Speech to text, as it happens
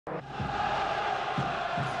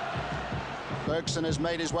Bergson has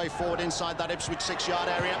made his way forward inside that Ipswich 6-yard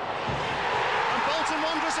area. And Bolton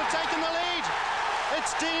Wanderers have taken the lead.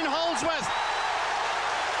 It's Dean Holdsworth.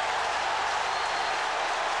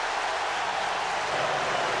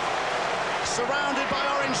 Surrounded by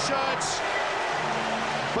orange shirts.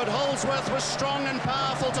 But Holdsworth was strong and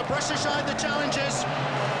powerful to brush aside the challenges.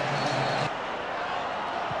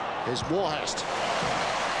 Here's Warhurst.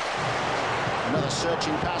 Another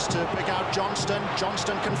searching pass to pick out Johnston.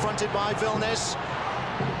 Johnston confronted by Vilnius.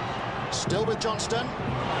 Still with Johnston.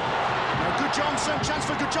 Now Good Johnson, chance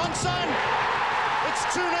for Good Johnson. It's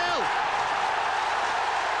 2-0.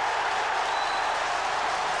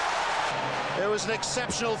 It was an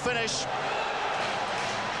exceptional finish.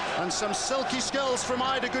 And some silky skills from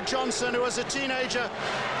Ida Good Johnson, who as a teenager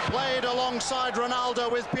played alongside Ronaldo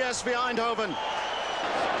with PSV Eindhoven.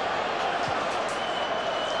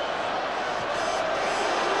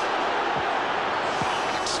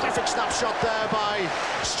 Terrific snapshot there by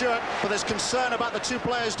Stewart, but there's concern about the two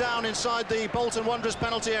players down inside the Bolton Wanderers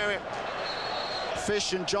penalty area.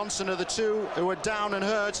 Fish and Johnson are the two who are down and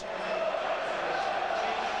hurt.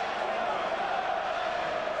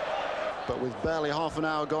 But with barely half an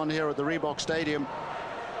hour gone here at the Reebok Stadium,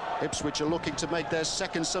 Ipswich are looking to make their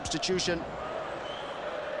second substitution,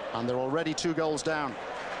 and they're already 2 goals down.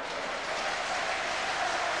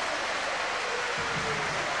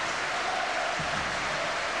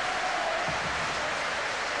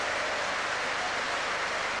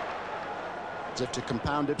 As if to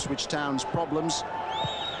compound Ipswich Town's problems,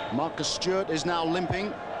 Marcus Stewart is now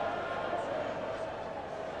limping.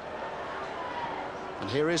 And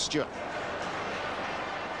here is Stewart.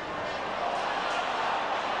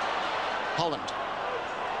 Holland.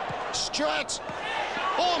 Stewart!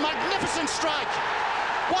 Oh, magnificent strike!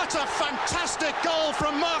 What a fantastic goal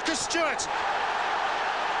from Marcus Stewart!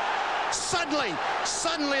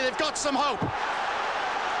 Suddenly they've got some hope.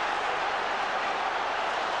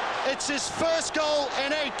 It's his first goal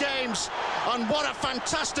in 8 games, and what a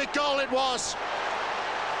fantastic goal it was.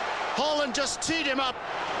 Holland just teed him up,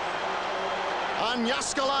 and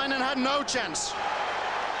Jaskalainen had no chance.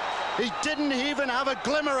 He didn't even have a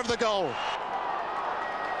glimmer of the goal.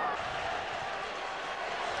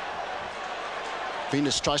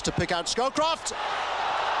 Venus tries to pick out Scowcroft,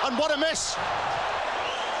 and what a miss.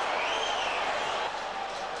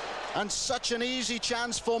 And such an easy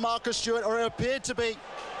chance for Marcus Stewart, or it appeared to be.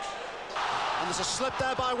 And there's a slip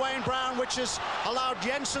there by Wayne Brown, which has allowed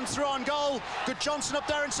Jensen through on goal. Good Johnson up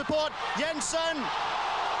there in support. Jensen!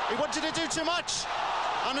 He wanted to do too much.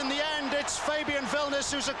 And in the end, it's Fabian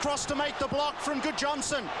Vilnius who's across to make the block from Good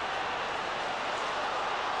Johnson.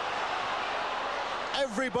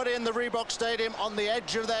 Everybody in the Reebok Stadium on the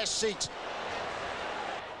edge of their seat.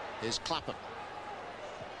 Here's Clapham.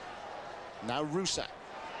 Now Rusa.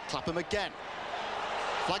 Clapham again.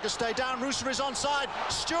 Flag has stayed down, Rusa is onside.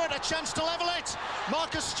 Stewart, a chance to level it.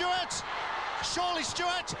 Marcus Stewart. Surely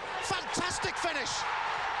Stewart. Fantastic finish.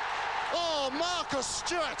 Oh, Marcus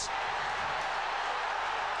Stewart.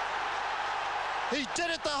 He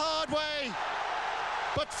did it the hard way.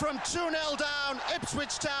 But from 2-0 down,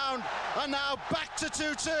 Ipswich Town are now back to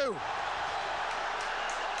 2-2.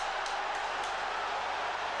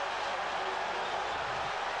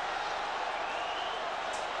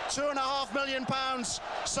 £2.5 million.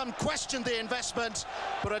 Some questioned the investment,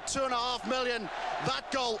 but at £2.5 million,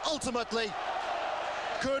 that goal ultimately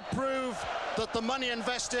could prove that the money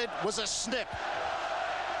invested was a snip.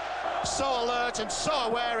 So alert and so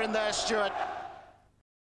aware in there, Stewart.